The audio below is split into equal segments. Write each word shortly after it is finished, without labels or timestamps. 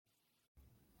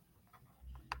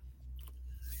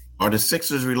Are the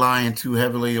Sixers relying too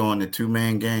heavily on the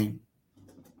two-man game?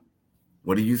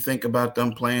 What do you think about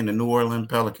them playing the New Orleans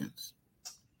Pelicans?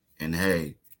 And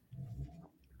hey,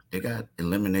 they got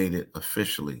eliminated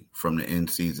officially from the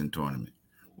in-season tournament.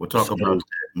 We'll talk about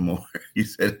that more. You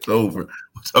said it's over.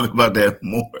 We'll talk about that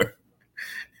more.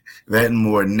 That and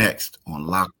more next on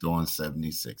Locked On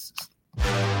 76ers.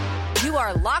 You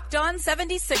are Locked On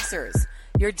 76ers,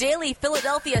 your daily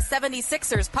Philadelphia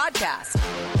 76ers podcast.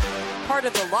 Part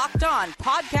of the Locked On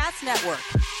Podcast Network,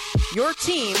 your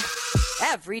team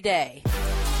every day.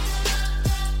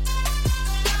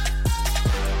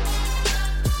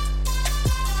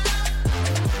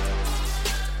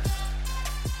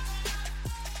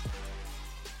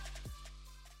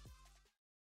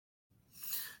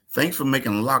 Thanks for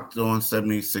making Locked On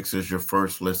 76ers your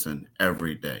first listen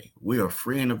every day. We are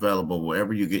free and available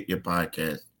wherever you get your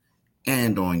podcast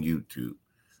and on YouTube.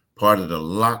 Part of the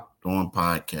Locked On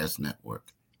Podcast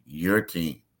Network, your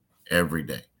team every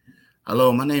day.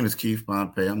 Hello, my name is Keith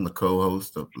Pompey. I'm the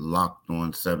co-host of Locked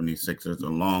On 76ers,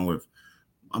 along with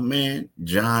my man,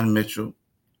 John Mitchell,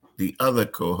 the other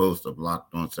co-host of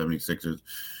Locked On 76ers.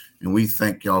 And we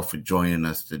thank y'all for joining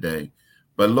us today.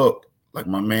 But look, like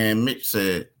my man Mitch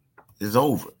said, it's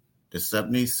over. The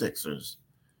 76ers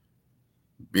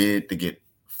bid to get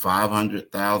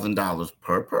 $500,000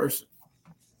 per person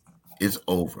is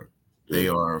over. They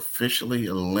are officially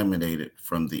eliminated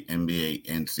from the NBA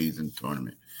in-season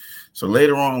tournament. So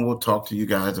later on, we'll talk to you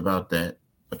guys about that.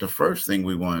 But the first thing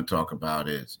we want to talk about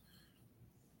is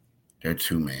their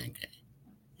two-man game.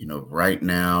 You know, right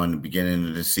now in the beginning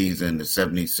of the season, the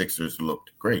 76ers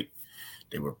looked great.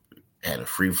 They had a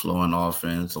free-flowing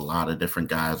offense. A lot of different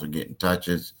guys were getting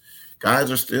touches. Guys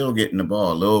are still getting the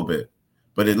ball a little bit,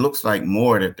 but it looks like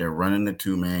more that they're running the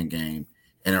two-man game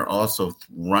and are also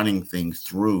running things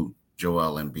through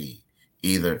Joel Embiid.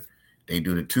 Either they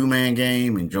do the two-man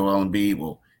game and Joel Embiid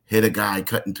will hit a guy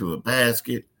cut into a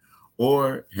basket,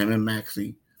 or him and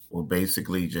Maxey will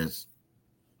basically just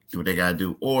do what they got to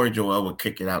do, or Joel will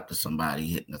kick it out to somebody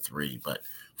hitting a three. But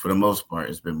for the most part,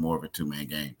 it's been more of a two-man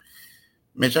game.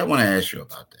 Mitch, I want to ask you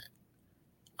about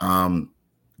that.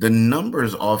 The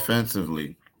numbers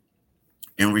offensively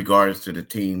in regards to the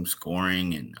team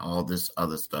scoring and all this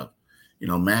other stuff, you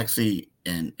know, Maxey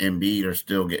and Embiid are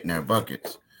still getting their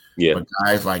buckets. Yeah. But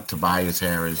guys like Tobias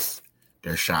Harris,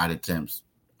 their shot attempts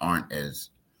aren't as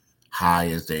high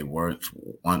as they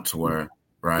once were,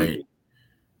 right?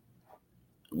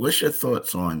 Mm-hmm. What's your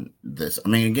thoughts on this? I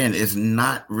mean, again, it's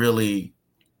not really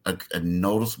a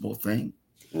noticeable thing.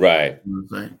 Right. You know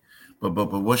what I'm saying?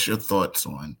 But what's your thoughts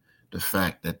on the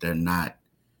fact that they're not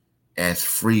as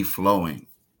free flowing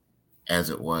as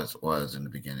it was in the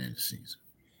beginning of the season?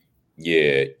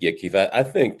 Yeah, Keith. I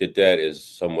think that is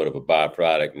somewhat of a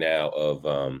byproduct now of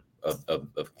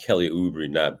Kelly Oubre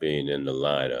not being in the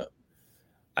lineup.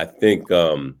 I think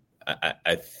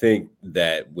I think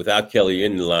that without Kelly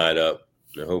in the lineup,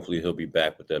 and hopefully he'll be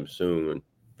back with them soon,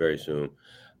 very soon.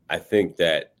 I think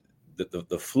that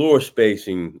the floor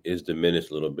spacing is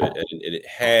diminished a little bit, and it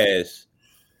has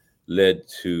led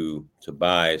to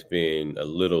Tobias being a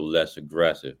little less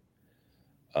aggressive.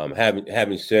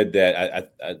 Having said that,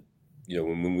 I you know,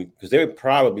 when because they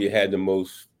probably had the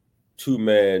most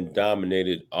two-man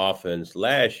dominated offense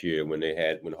last year when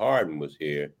Harden was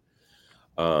here.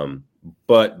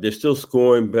 But they're still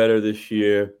scoring better this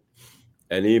year,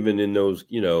 and even in those,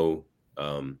 even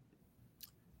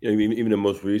the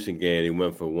most recent game, they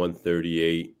went for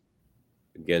 138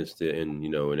 against it, and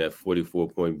in that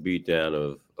 44-point beatdown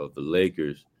of the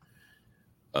Lakers,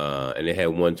 and they had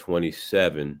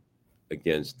 127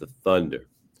 against the Thunder.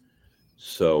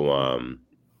 So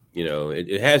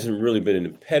it hasn't really been an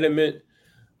impediment,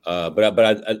 but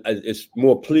it's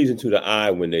more pleasing to the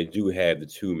eye when they do have the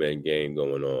two-man game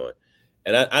going on,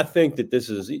 and I think that this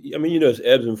is, it's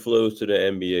ebbs and flows to the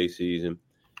NBA season.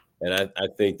 And I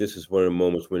think this is one of the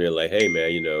moments when they're like, hey,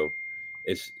 man,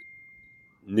 it's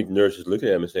Nick Nurse is looking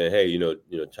at him and saying, hey,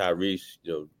 Tyrese,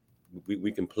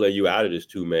 we can play you out of this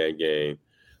two-man game.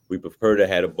 We prefer to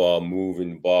have the ball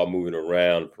moving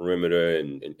around the perimeter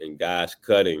and guys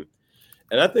cutting.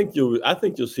 And I think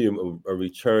you'll see a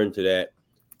return to that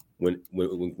when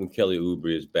Kelly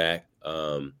Oubre is back.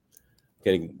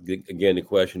 Again, the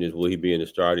question is, will he be in the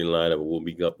starting lineup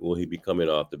or will he be coming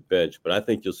off the bench? But I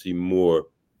think you'll see more.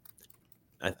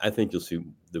 I think you'll see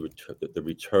the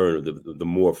return of the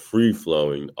more free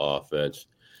flowing offense,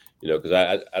 because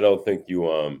I don't think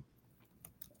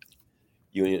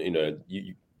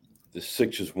the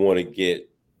Sixers want to get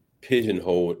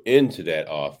pigeonholed into that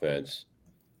offense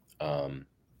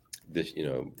this,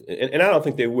 and I don't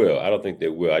think they will. I don't think they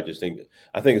will. I think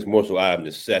it's more so out of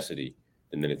necessity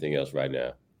than anything else right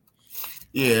now.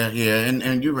 Yeah,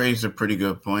 and you raised a pretty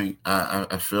good point.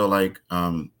 I feel like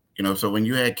so when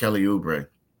you had Kelly Oubre,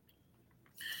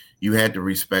 you had to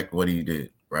respect what he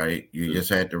did, right? You just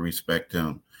had to respect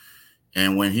him.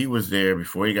 And when he was there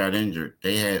before he got injured,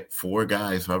 they had 4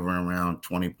 guys hovering around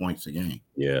 20 points a game.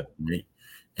 Yeah. Right?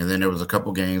 And then there was a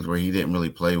couple games where he didn't really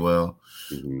play well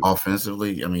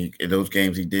offensively. I mean, in those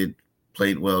games he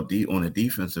played well on the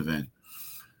defensive end.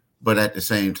 But at the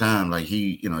same time, like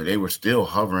they were still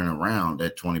hovering around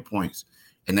at 20 points.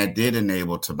 And that did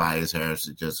enable Tobias Harris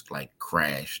to just like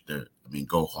crash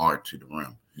go hard to the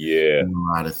rim. Yeah. A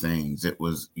lot of things. It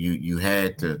was you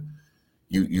had to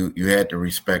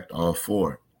respect all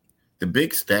 4. The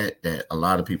big stat that a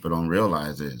lot of people don't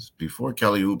realize is before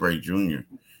Kelly Oubre Jr.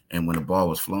 and when the ball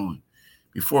was flowing,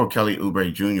 before Kelly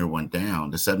Oubre Jr. went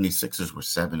down, the 76ers were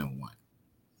 7-1.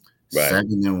 Right.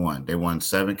 7-1. They won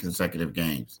 7 consecutive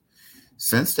games.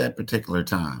 Since that particular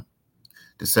time,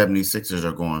 the 76ers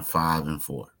are going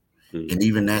 5-4. And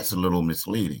even that's a little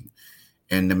misleading.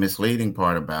 And the misleading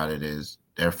part about it is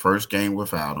their first game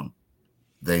without him,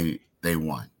 they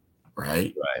won,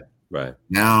 right? Right.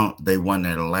 Now they won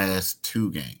their last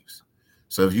 2 games.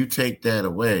 So if you take that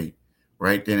away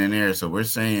right then and there, so we're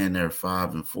saying they're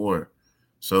 5-4.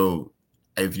 So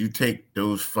if you take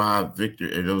those 5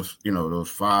 those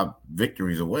 5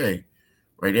 victories away,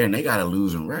 right there, and they got a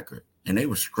losing record, and they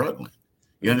were struggling.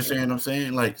 You understand what I'm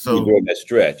saying? Like, so on that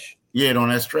stretch. Yeah, on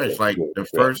that stretch. Like the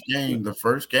first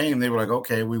game, they were like,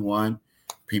 okay, we won.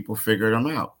 People figured them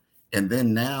out. And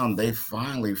then now they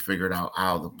finally figured out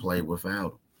how to play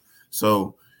without them.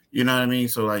 So, you know what I mean?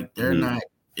 So like they're not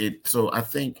it. So I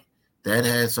think that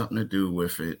has something to do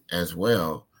with it as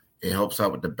well. It helps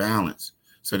out with the balance.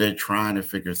 So they're trying to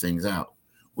figure things out.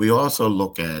 We also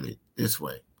look at it this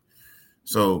way.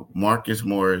 So Marcus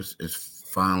Morris is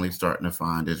finally starting to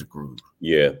find his groove.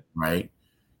 Yeah. Right.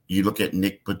 You look at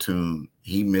Nick Batum,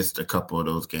 he missed a couple of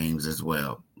those games as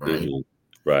well. Right.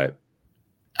 Right.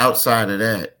 Outside of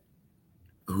that,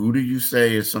 who do you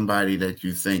say is somebody that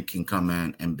you think can come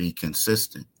in and be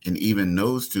consistent? And even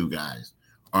those 2 guys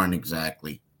aren't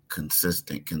exactly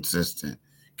consistent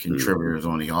contributors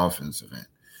on the offensive end.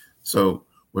 So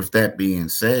with that being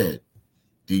said,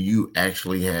 do you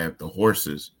actually have the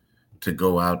horses to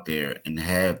go out there and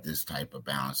have this type of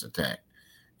balanced attack?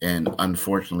 And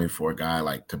unfortunately for a guy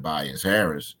like Tobias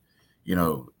Harris,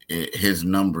 his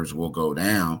numbers will go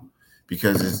down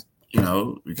because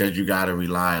because you got to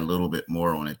rely a little bit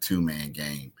more on a 2-man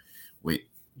game with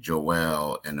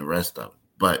Joel and the rest of them.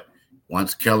 But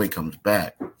once Kelly comes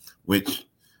back, which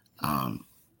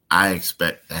I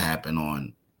expect to happen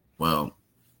on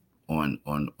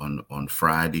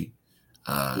Friday.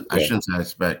 I shouldn't say I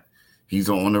expect. He's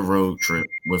on a road trip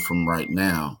with him right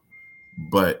now,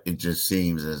 but it just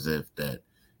seems as if that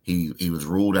he was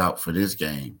ruled out for this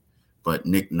game. But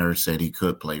Nick Nurse said he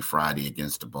could play Friday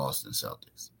against the Boston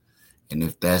Celtics. And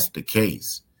if that's the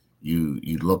case, you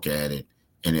look at it,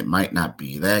 and it might not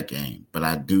be that game, but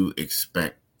I do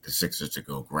expect the Sixers to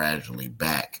go gradually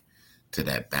back to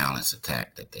that balanced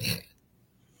attack that they had.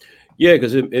 Yeah,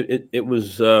 because it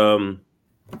was.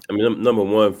 Number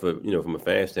one, from a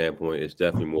fan standpoint, it's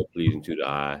definitely more pleasing to the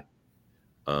eye.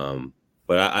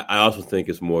 But I also think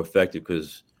it's more effective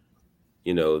because,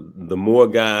 the more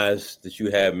guys that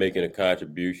you have making a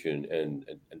contribution, and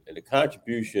the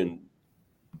contribution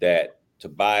that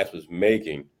Tobias was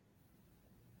making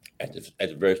at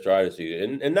the very start of the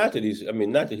season, and not that he's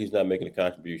not making a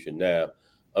contribution now.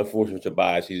 Unfortunately,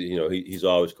 Tobias, he's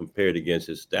always compared against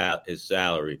his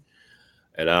salary,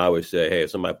 and I always say, hey,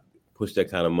 if somebody puts that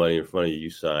kind of money in front of you,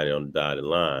 you sign it on the dotted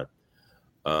line.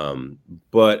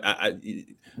 But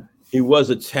he was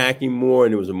attacking more,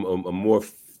 and there was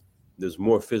there's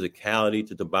more physicality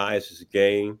to Tobias's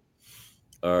game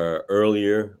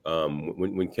earlier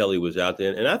when Kelly was out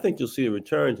there, and I think you'll see a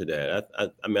return to that.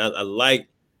 I like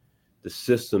the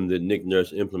system that Nick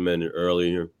Nurse implemented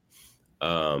earlier,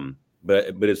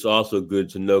 but it's also good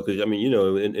to know because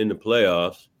in the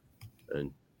playoffs,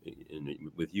 and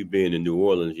with you being in New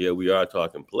Orleans, yeah, we are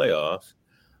talking playoffs.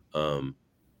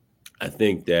 I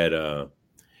think that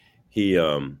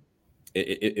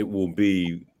it will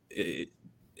be.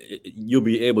 You'll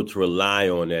be able to rely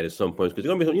on that at some point because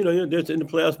there's gonna be there's in the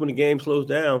playoffs when the game slows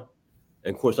down,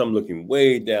 and of course I'm looking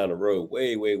way down the road,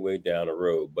 way down the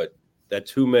road. But that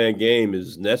 2-man game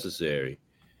is necessary,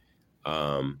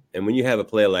 and when you have a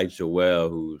player like Joel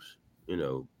who's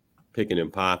picking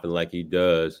and popping like he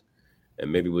does,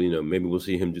 and maybe we'll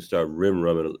see him just start rim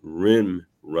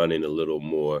running a little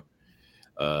more.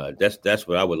 That's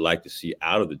what I would like to see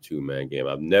out of the 2-man game.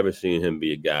 I've never seen him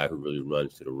be a guy who really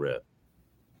runs to the rim.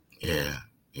 Yeah,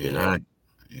 You know?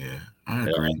 I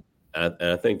agree. And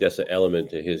I think that's an element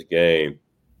to his game.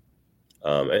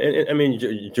 And I mean,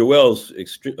 Joel's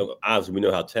extreme. Obviously, we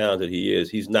know how talented he is.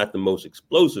 He's not the most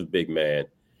explosive big man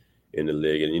in the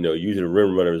league, and usually the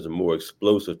rim runner is a more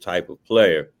explosive type of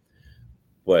player.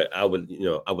 But I would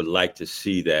like to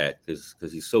see that because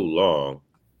he's so long,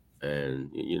 and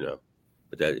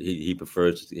but that he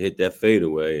prefers to hit that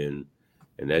fadeaway and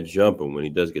that jumper when he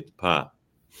does get the pop.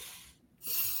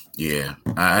 Yeah,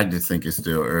 I just think it's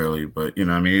still early, but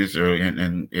it's early,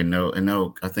 and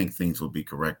I think things will be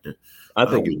corrected. I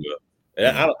think it will.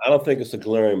 And yeah. I don't think it's a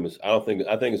glaring. I think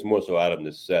it's more so out of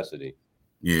necessity.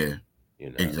 Yeah,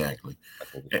 exactly. I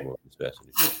think it's more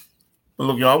necessity. Well,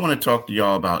 look, y'all, I want to talk to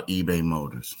y'all about eBay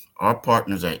Motors. Our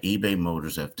partners at eBay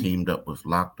Motors have teamed up with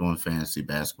Locked On Fantasy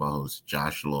Basketball host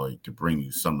Josh Lloyd to bring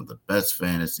you some of the best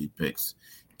fantasy picks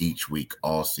each week,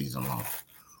 all season long.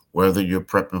 Whether you're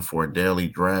prepping for a daily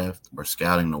draft or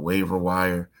scouting the waiver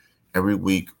wire, every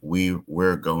week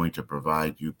we're going to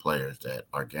provide you players that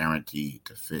are guaranteed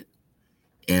to fit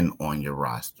in on your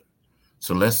roster.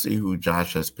 So let's see who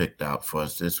Josh has picked out for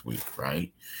us this week,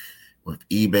 right? With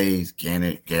eBay's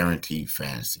guaranteed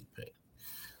fantasy pick.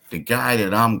 The guy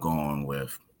that I'm going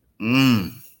with,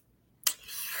 I'm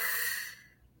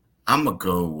going to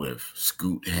go with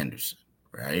Scoot Henderson,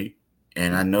 right?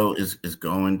 And I know it's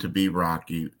going to be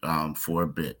rocky for a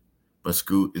bit, but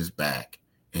Scoot is back,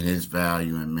 and his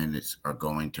value and minutes are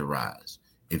going to rise.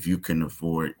 If you can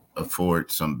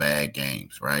afford some bad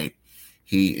games, right?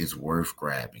 He is worth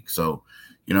grabbing. So,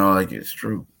 it's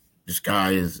true. This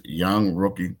guy is a young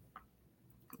rookie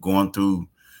going through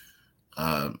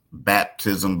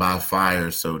baptism by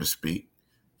fire, so to speak.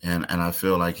 And I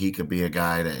feel like he could be a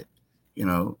guy that,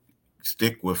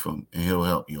 stick with him and he'll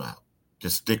help you out.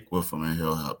 Just stick with him and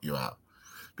he'll help you out.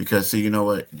 Because, see, you know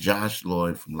what? Josh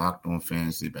Lloyd from Locked On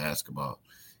Fantasy Basketball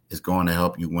is going to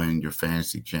help you win your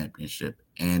fantasy championship.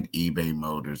 And eBay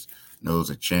Motors knows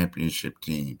a championship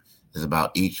team is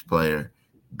about each player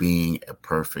being a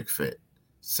perfect fit.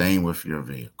 Same with your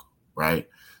vehicle, right?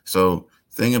 So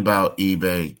thing about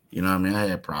eBay, I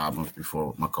had problems before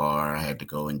with my car. I had to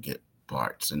go and get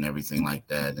parts and everything like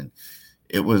that. And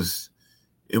it was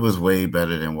way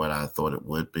better than what I thought it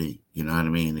would be. You know what I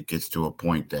mean? It gets to a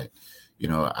point that,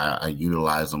 I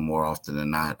utilize them more often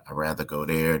than not. I'd rather go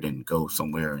there than go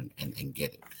somewhere and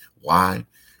get it. Why?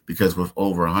 Because with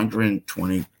over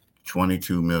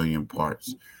 22 million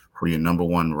parts for your number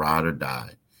one ride or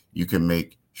die, you can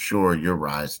make sure your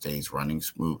ride stays running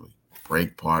smoothly.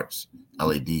 Brake parts,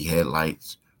 LED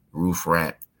headlights, roof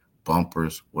rack,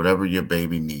 bumpers, whatever your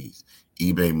baby needs,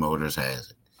 eBay Motors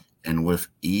has it. And with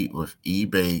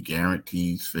eBay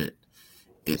Guarantees Fit,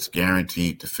 it's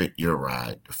guaranteed to fit your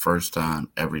ride the first time,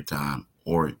 every time,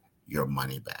 or your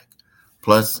money back.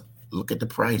 Plus, look at the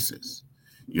prices.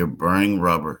 You're burning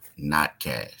rubber, not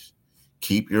cash.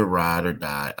 Keep your ride or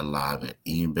die alive at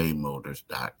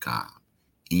ebaymotors.com.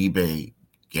 eBay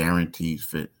Guarantees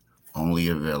Fit, only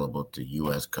available to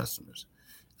U.S. customers.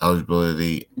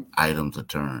 Eligibility items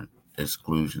return.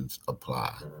 Exclusions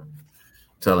apply.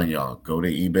 Telling y'all, go to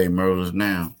eBay Motors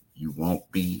now. You won't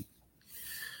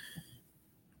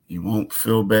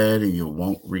feel bad and you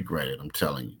won't regret it. I'm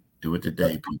telling you. Do it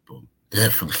today, people.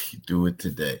 Definitely do it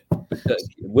today.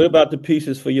 What about the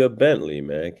pieces for your Bentley,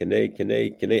 man? Can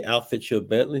they outfit your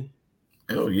Bentley?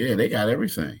 Oh yeah, they got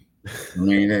everything. I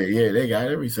mean, they got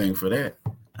everything for that.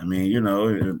 I mean,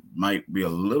 it might be a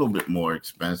little bit more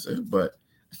expensive, but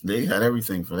they got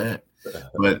everything for that.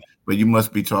 But you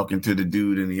must be talking to the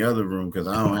dude in the other room because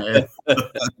I don't have.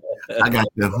 I got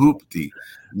the hoopty,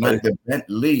 not the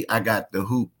Bentley. I got the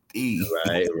hoopty.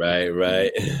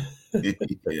 Right.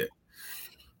 Yeah.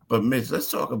 But Mitch, let's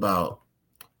talk about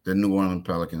the New Orleans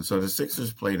Pelicans. So the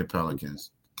Sixers play the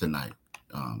Pelicans tonight,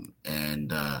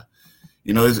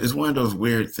 it's one of those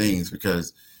weird things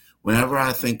because whenever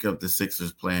I think of the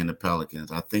Sixers playing the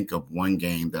Pelicans, I think of one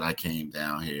game that I came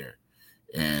down here,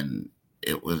 and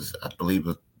it was, I believe,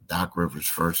 Doc Rivers'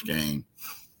 first game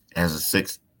as a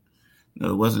Sixer. No,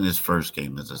 it wasn't his first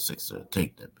game as a Sixer.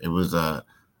 Take that. It was the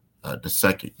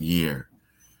second year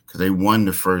because they won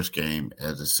the first game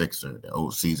as a Sixer, the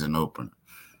old season opener.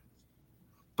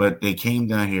 But they came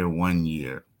down here one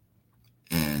year,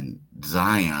 and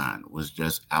Zion was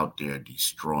just out there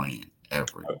destroying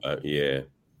everyone. Yeah.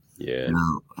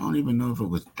 I don't even know if it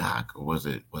was Doc or was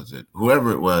it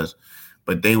whoever it was,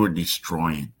 but they were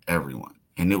destroying everyone,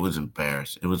 and it was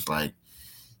embarrassing. It was like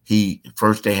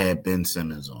first they had Ben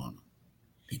Simmons on him.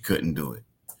 He couldn't do it.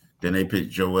 Then they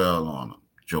picked Joel on him.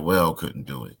 Joel couldn't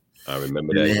do it. I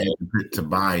remember And that. they had to put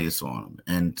Tobias on him,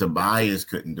 and Tobias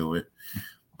couldn't do it.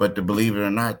 But to believe it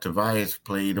or not, Tobias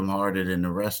played him harder than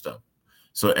the rest of them.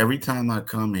 So every time I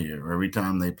come here, every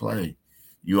time they play,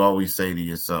 you always say to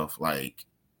yourself, like,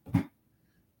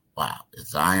 wow, is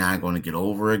Zion going to get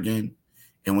over again?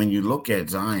 And when you look at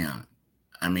Zion,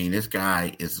 I mean, this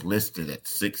guy is listed at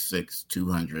 6'6",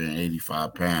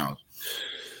 285 pounds.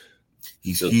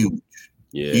 He's huge,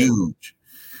 huge.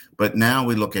 But now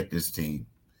we look at this team.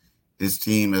 This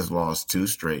team has lost 2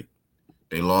 straight.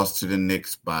 They lost to the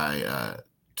Knicks by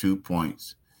 2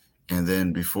 points. And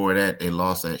then before that, they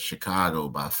lost at Chicago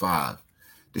by 5.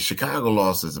 The Chicago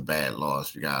loss is a bad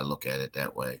loss. You got to look at it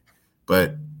that way.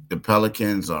 But the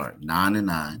Pelicans are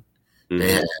 9-9. Mm-hmm.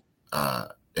 They have,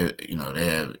 they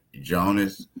have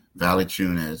Jonas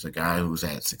Valanciunas, a guy who's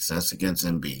had success against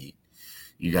Embiid.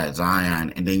 You got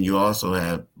Zion, and then you also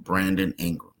have Brandon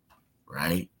Ingram,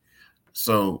 right?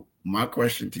 So my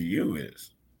question to you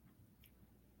is,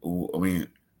 I mean,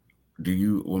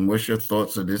 what's your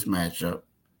thoughts of this matchup?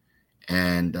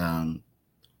 And, I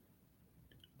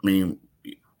mean,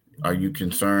 are you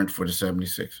concerned for the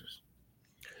 76ers?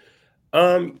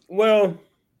 Well,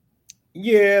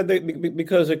 yeah,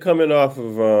 because they're coming off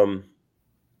of,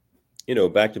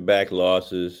 back-to-back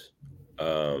losses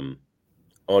on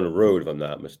the road, if I'm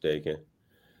not mistaken.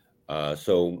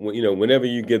 So, whenever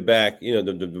you get back,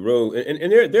 the road,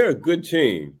 and they're a good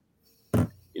team.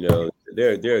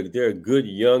 They're a good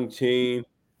young team.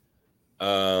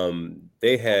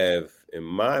 They have, in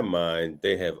my mind,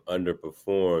 they have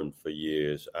underperformed for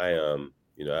years. They're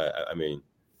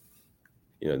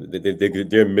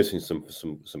missing some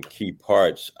key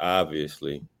parts,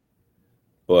 obviously.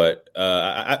 But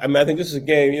I think this is a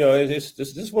game, this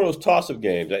is one of those toss-up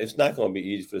games. It's not going to be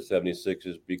easy for the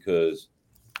 76ers because,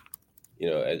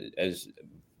 as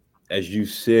you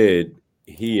said,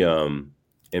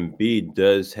 Embiid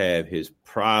does have his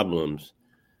problems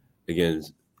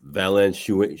against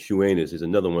Valanciunas is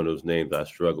another one of those names I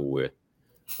struggle with.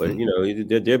 But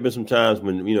there have been some times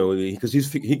when because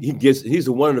he's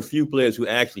one of the few players who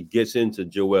actually gets into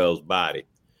Joel's body.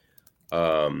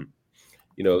 Zion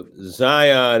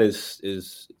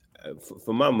is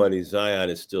for my money, Zion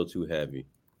is still too heavy.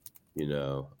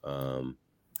 I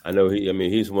know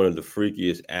he's one of the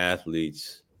freakiest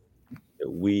athletes that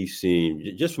we've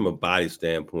seen just from a body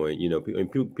standpoint.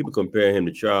 People compare him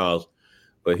to Charles,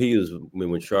 but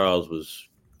when Charles was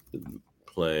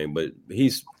playing, but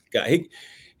he's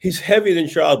heavier than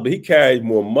Charles, but he carries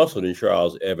more muscle than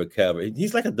Charles ever carried.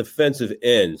 He's like a defensive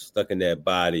end stuck in that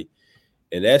body,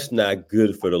 and that's not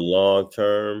good for the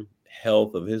long-term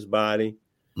health of his body.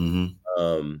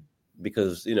 Mm-hmm.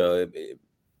 Because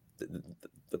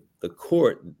the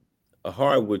court, a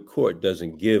hardwood court,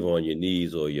 doesn't give on your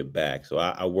knees or your back. So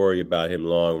I worry about him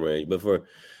long range. But for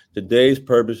today's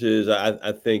purposes,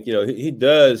 I think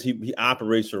he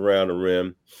operates around the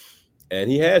rim, and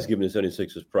he has given the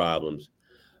 76ers problems.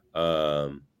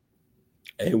 And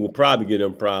he will probably get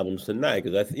them problems tonight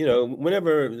because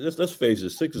whenever let's face it, the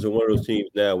Sixers are one of those teams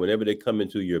now. Whenever they come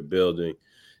into your building,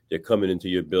 they're coming into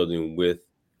your building with,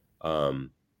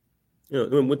 with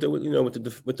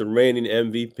the reigning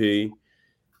MVP,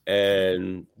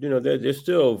 and they're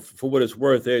still, for what it's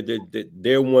worth,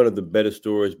 they're one of the better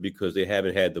stories because they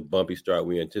haven't had the bumpy start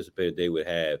we anticipated they would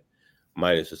have,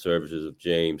 minus the services of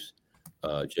James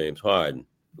Harden,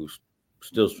 who's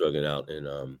still struggling out in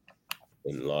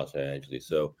Los Angeles.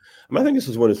 So I think this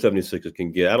is one the 76ers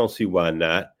can get. I don't see why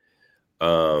not.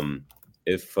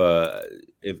 If they're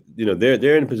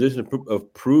in a position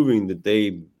of proving that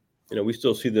they, we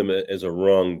still see them as a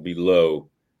rung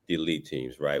below the elite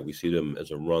teams, right? We see them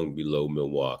as a rung below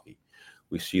Milwaukee.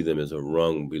 We see them as a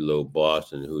rung below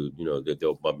Boston, who that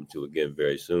they'll bump into again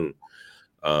very soon.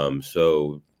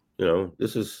 So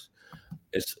this is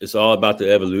it's all about the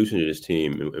evolution of this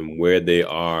team and where they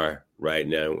are right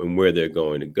now and where they're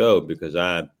going to go, because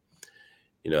I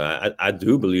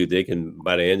do believe they can,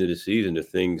 by the end of the season, if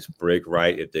things break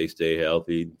right, if they stay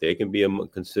healthy, they can be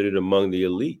considered among the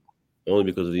elite, only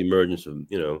because of the emergence of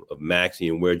Maxey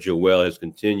and where Joel has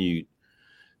continued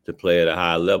to play at a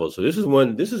high level. So this is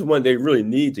one they really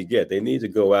need to get. They need to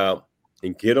go out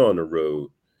and get on the road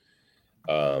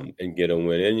and get a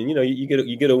win. And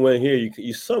you get a win here,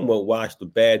 you somewhat wash the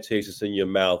bad taste that's in your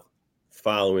mouth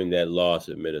following that loss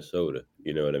at Minnesota.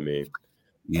 You know what I mean?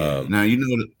 Yeah. Now, I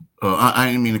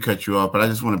didn't mean to cut you off, but I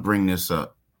just want to bring this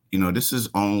up. This is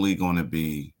going to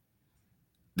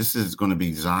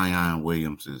be Zion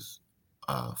Williams's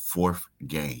fourth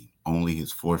game, only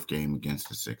his fourth game against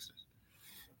the Sixers.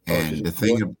 And the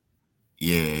thing,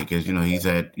 Yeah, because he's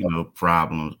had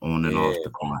problems on and off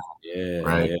the court,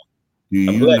 right? Yeah. Do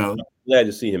I'm you know? glad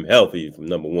to see him healthy from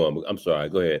number one. But I'm sorry.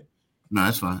 Go ahead. No,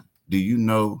 that's fine. Do you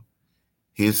know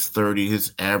his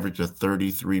average of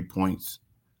 33 points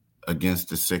against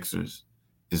the Sixers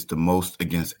is the most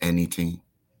against any team?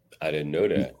 I didn't know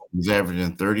that. He's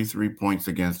averaging 33 points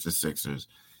against the Sixers.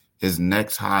 His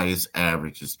next highest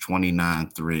average is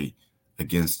 29-3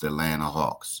 against the Atlanta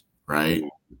Hawks, right?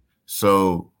 Mm-hmm.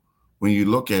 So when you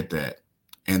look at that,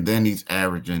 and then he's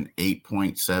averaging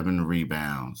 8.7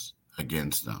 rebounds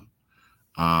against them.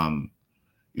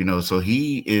 So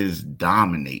he is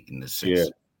dominating the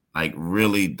Sixers, like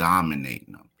really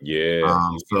dominating them. Yeah.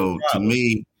 So to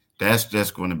me, that's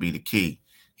just going to be the key.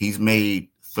 He's made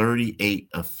 38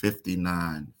 of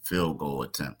 59 field goal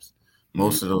attempts.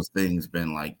 Most of those things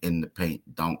been like in the paint,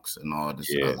 dunks, and all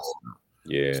this other stuff.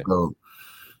 Yeah.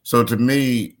 So to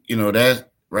me, that's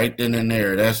right then and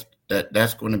there. That's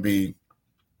going to be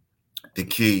the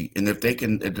key. And if they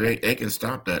can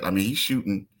stop that, I mean, he's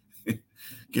shooting.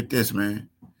 Get this, man.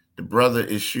 The brother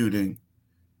is shooting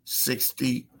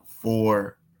 64%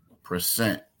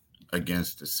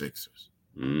 against the Sixers.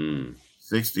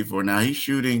 64. Now he's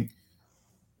shooting.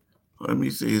 Let me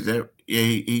see.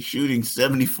 He's shooting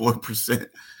 74%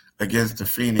 against the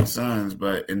Phoenix Suns,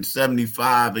 but in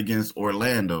 75 against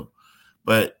Orlando.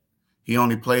 But he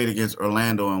only played against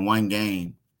Orlando in one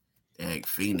game. Heck,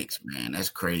 Phoenix, man, that's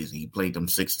crazy. He played them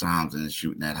 6 times and is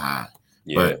shooting that high.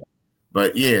 Yeah.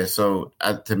 But yeah, so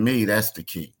to me, that's the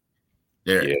key.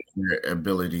 Their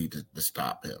ability to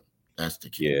stop him. That's the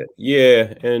key.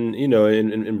 Yeah. And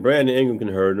and Brandon Ingram can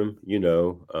hurt him.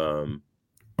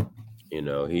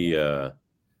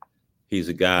 He's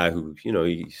a guy who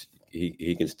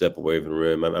he can step away from the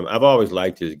rim. I've always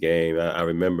liked his game. I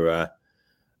remember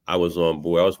I was on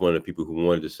board. I was one of the people who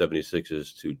wanted the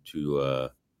 76ers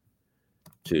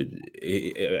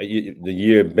the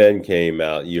year Ben came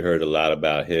out. You heard a lot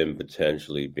about him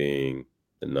potentially being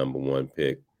the number 1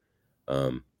 pick.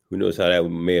 Who knows how that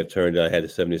may have turned out had the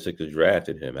 76ers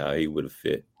drafted him, how he would have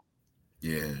fit.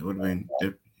 Yeah, it would have been.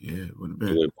 Yeah, it would have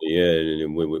been.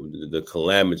 And with the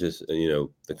calamitous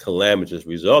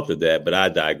result of that. But I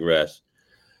digress.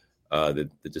 That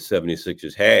the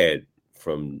 76ers had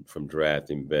from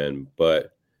drafting Ben,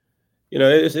 but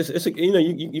it's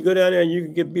you go down there and you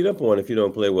can get beat up on if you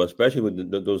don't play well, especially with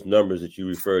those numbers that you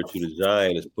referred to that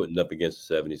Zion is putting up against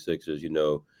the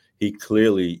 76ers. He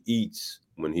clearly eats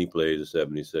when he plays the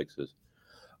 76ers.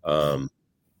 And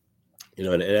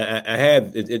I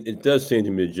have it does seem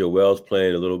to me that Joel's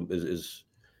playing a little is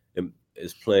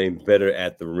playing better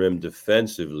at the rim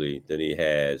defensively than he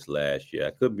has last year.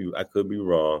 I could be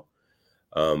wrong,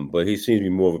 but he seems to be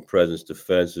more of a presence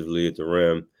defensively at the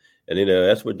rim, and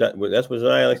that's what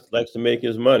Zion likes to make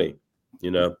his money.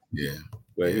 Where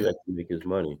he likes to make his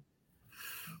money.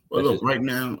 Well, look, right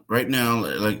now,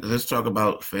 like let's talk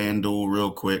about FanDuel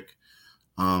real quick.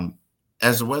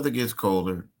 As the weather gets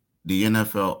colder, the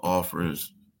NFL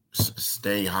offers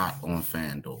stay hot on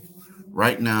FanDuel.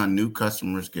 Right now, new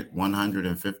customers get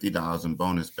 $150 in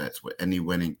bonus bets with any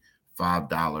winning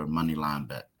 $5 money line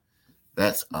bet.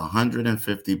 That's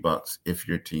 $150 if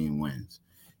your team wins.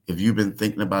 If you've been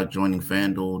thinking about joining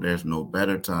FanDuel, there's no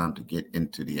better time to get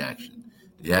into the action.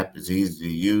 The app is easy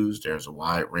to use. There's a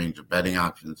wide range of betting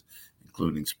options,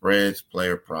 including spreads,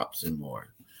 player props, and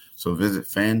more. So visit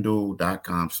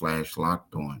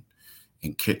FanDuel.com/lockedon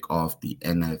and kick off the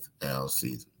NFL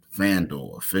season.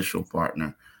 FanDuel, official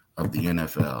partner of the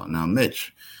NFL. Now,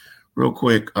 Mitch, real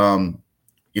quick, the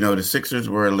Sixers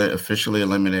were officially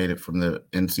eliminated from the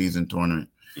in-season tournament.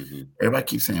 Mm-hmm. Everybody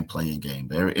keeps saying playing game,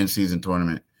 but every in-season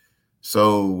tournament.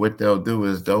 So what they'll do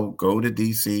is they'll go to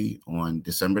D.C. on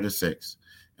December the 6th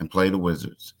and play the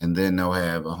Wizards, and then they'll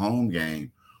have a home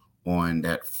game on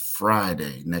that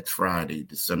next Friday,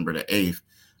 December the 8th,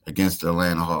 against the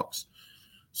Atlanta Hawks.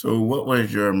 So what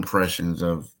was your impressions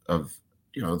of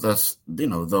thus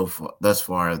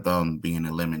far them being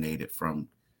eliminated from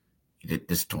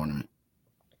this tournament?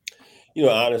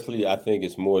 Honestly, I think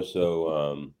it's more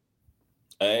so.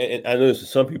 I know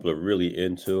some people are really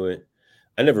into it.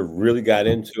 I never really got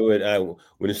into it.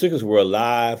 When the Sixers were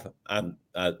alive, I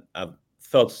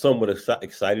felt somewhat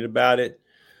excited about it.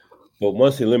 But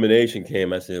once the elimination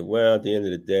came, I said, well, at the end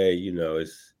of the day,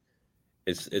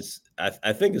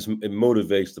 I think it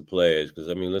motivates the players because,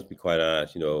 I mean, let's be quite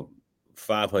honest,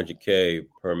 $500K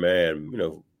per man,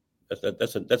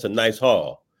 that's a nice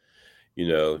haul,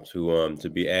 to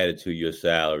be added to your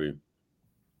salary.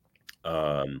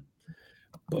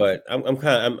 But I'm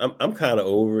kind of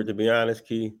over it, to be honest,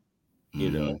 Key.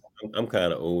 I'm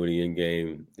kind of over the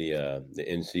in-game, the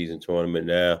in-season tournament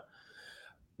now.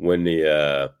 when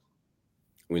the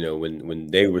when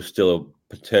they were still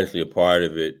potentially a part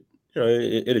of it,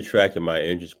 it attracted my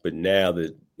interest. But now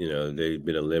that they've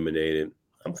been eliminated,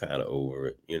 I'm kind of over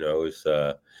it. It's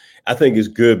I think it's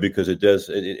good because it does.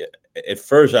 At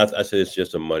first, I said it's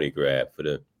just a money grab for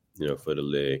the for the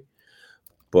league.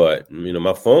 But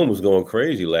my phone was going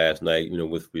crazy last night.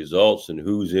 With results and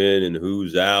who's in and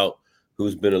who's out,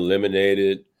 who's been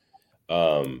eliminated,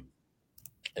 and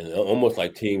almost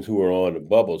like teams who are on the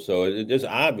bubble. So there's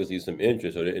obviously some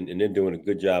interest, and they're doing a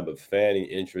good job of fanning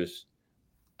interest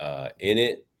in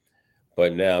it.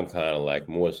 But now I'm kind of like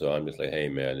more so. I'm just like, hey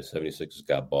man, the 76ers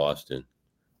got Boston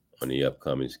on the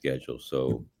upcoming schedule,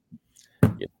 so.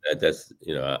 That's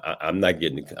I'm not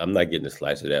getting a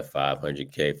slice of that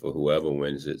 $500K for whoever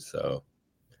wins it. So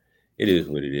it is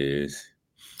what it is.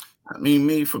 I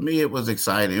mean, for me, it was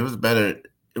exciting. It was better.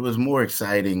 It was more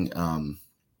exciting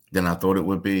than I thought it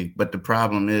would be. But the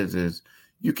problem is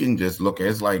you can just look at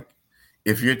it's like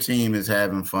if your team is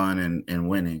having fun and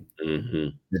winning,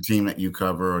 the team that you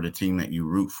cover or the team that you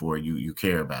root for, you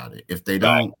care about it. If they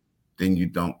don't, then you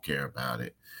don't care about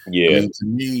it. Yeah. I mean, to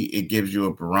me, it gives you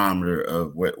a barometer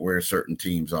of where certain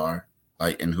teams are,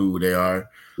 like, and who they are.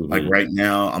 Like right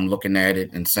now, I'm looking at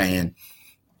it and saying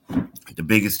the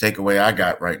biggest takeaway I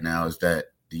got right now is that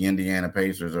the Indiana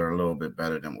Pacers are a little bit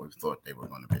better than we thought they were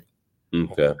going to be.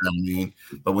 Okay. You know what I mean?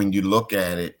 But when you look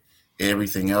at it,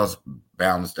 everything else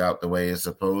balanced out the way it's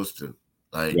supposed to.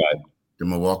 Like the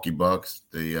Milwaukee Bucks,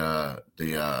 the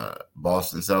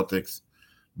Boston Celtics.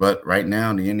 But right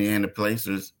now, the Indiana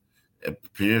Pacers, it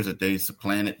appears that they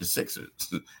supplanted the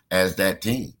Sixers as that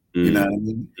team. You know what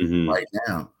I mean? Right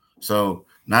now. So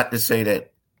not to say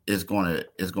that it's going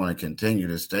to continue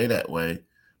to stay that way,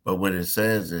 but what it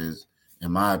says is,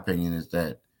 in my opinion, is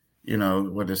that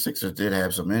where the Sixers did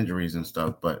have some injuries and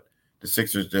stuff, but the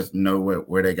Sixers just know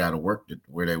where they got to work,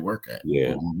 where they work at,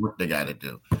 what they got to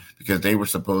do, because they were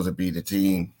supposed to be the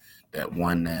team that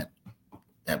won that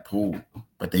pool,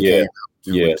 but they can't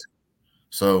do it.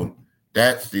 So.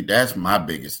 That's my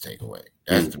biggest takeaway.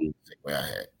 That's the biggest takeaway I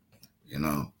had.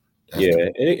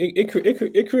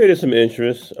 It created some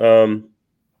interest. I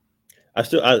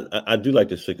do like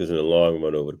the Sixers in the long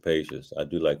run over the Pacers. I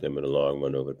do like them in the long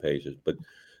run over the Pacers, but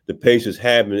the Pacers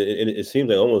have been, and it seems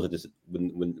like almost like this,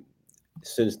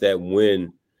 since the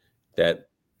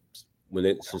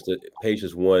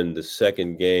Pacers won the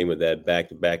second game of that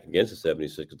back-to-back against the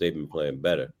 76ers, they've been playing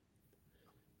better.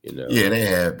 Yeah, they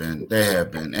have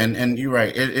been. And you're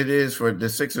right. It is for the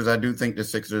Sixers. I do think the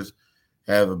Sixers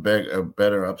have a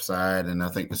better upside, and I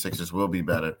think the Sixers will be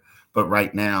better. But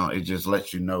right now, it just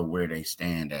lets you know where they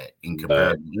stand at in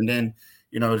comparison. And then,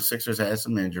 the Sixers had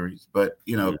some injuries, but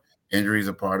injuries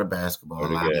are part of basketball. A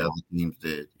lot of the other teams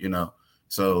did,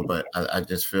 So, but I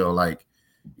just feel like,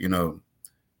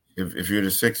 if you're the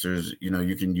Sixers,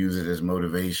 you can use it as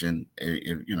motivation.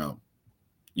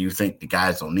 You think the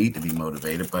guys don't need to be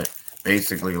motivated, but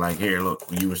basically, like, here, look,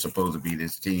 you were supposed to be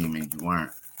this team and you weren't.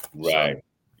 Right.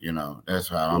 So, that's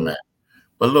how I'm at.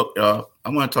 But look, y'all, I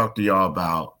want to talk to y'all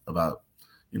about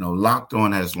Locked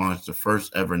On has launched the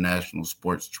first ever national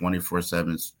sports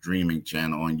 24/7 streaming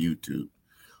channel on YouTube.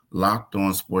 Locked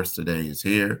On Sports Today is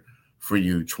here for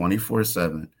you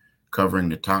 24/7, covering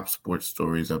the top sports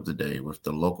stories of the day with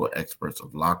the local experts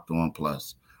of Locked On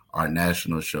Plus, our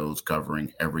national shows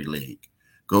covering every league.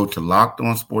 Go to Locked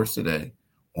On Sports Today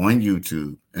on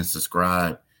YouTube and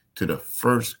subscribe to the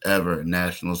first ever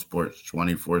national sports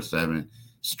 24/7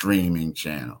 streaming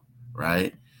channel,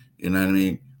 right? You know what I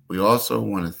mean? We also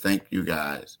want to thank you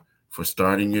guys for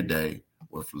starting your day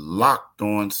with Locked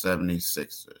On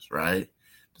 76ers, right?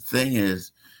 The thing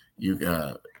is, we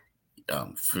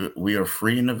are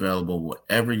free and available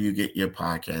wherever you get your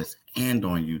podcasts and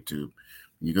on YouTube.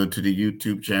 When you go to the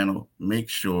YouTube channel, make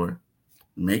sure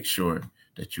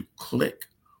that you click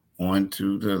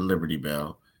onto the Liberty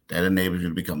Bell. That enables you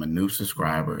to become a new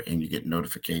subscriber and you get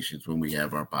notifications when we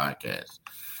have our podcast.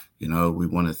 We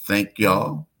want to thank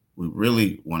y'all. We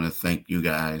really want to thank you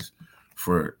guys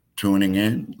for tuning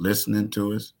in, listening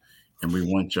to us, and we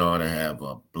want y'all to have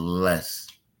a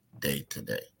blessed day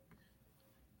today.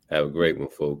 Have a great one,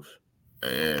 folks.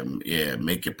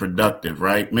 Make it productive,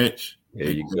 right, Mitch? There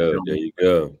you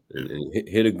go. And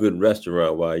hit a good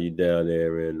restaurant while you're down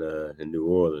there in New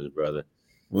Orleans, brother.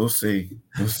 We'll see.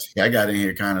 I got in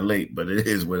here kind of late, but it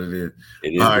is what it is.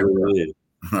 It is what it is.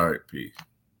 All right, peace.